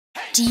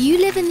Do you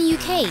live in the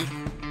UK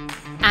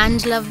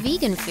and love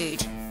vegan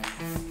food?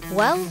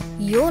 Well,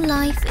 your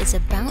life is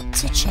about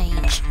to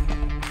change.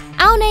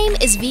 Our name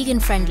is Vegan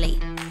Friendly.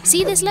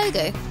 See this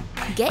logo?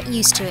 Get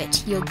used to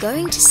it, you're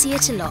going to see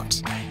it a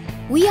lot.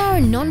 We are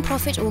a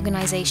non-profit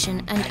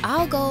organisation and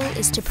our goal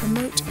is to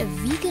promote a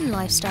vegan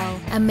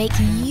lifestyle and make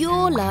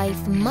your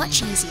life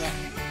much easier.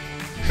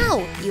 How,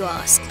 you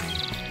ask?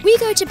 We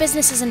go to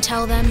businesses and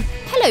tell them,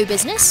 "Hello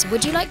business,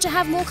 would you like to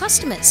have more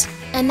customers?"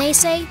 And they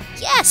say,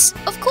 "Yes,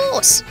 of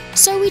course."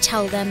 So we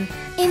tell them,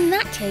 in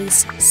that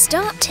case,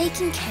 start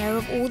taking care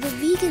of all the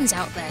vegans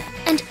out there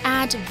and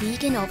add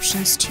vegan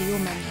options to your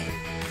menu.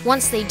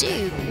 Once they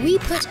do, we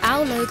put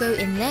our logo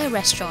in their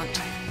restaurant,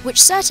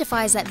 which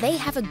certifies that they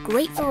have a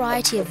great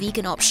variety of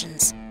vegan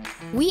options.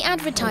 We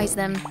advertise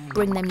them,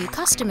 bring them new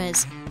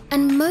customers,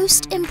 and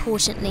most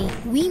importantly,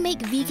 we make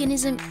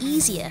veganism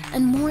easier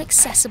and more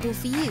accessible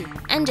for you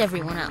and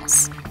everyone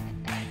else.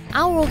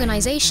 Our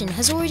organisation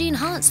has already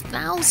enhanced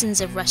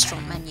thousands of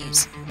restaurant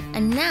menus,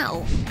 and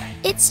now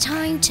it's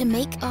time to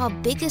make our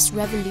biggest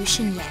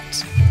revolution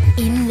yet,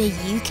 in the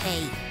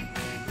UK.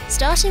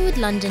 Starting with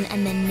London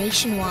and then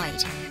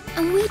nationwide.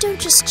 And we don't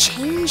just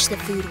change the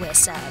food we're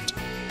served,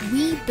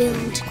 we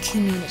build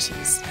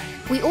communities.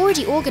 We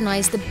already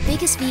organise the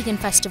biggest vegan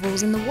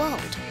festivals in the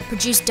world,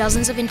 produce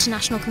dozens of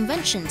international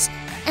conventions,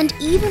 and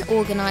even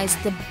organise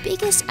the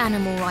biggest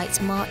animal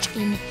rights march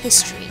in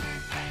history.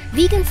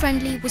 Vegan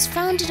Friendly was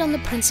founded on the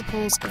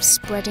principles of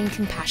spreading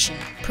compassion,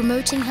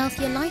 promoting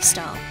healthier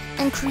lifestyle,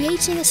 and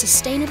creating a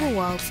sustainable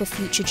world for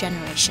future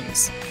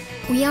generations.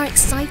 We are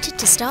excited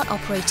to start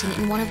operating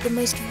in one of the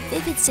most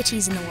vivid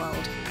cities in the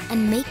world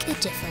and make a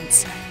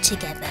difference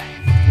together.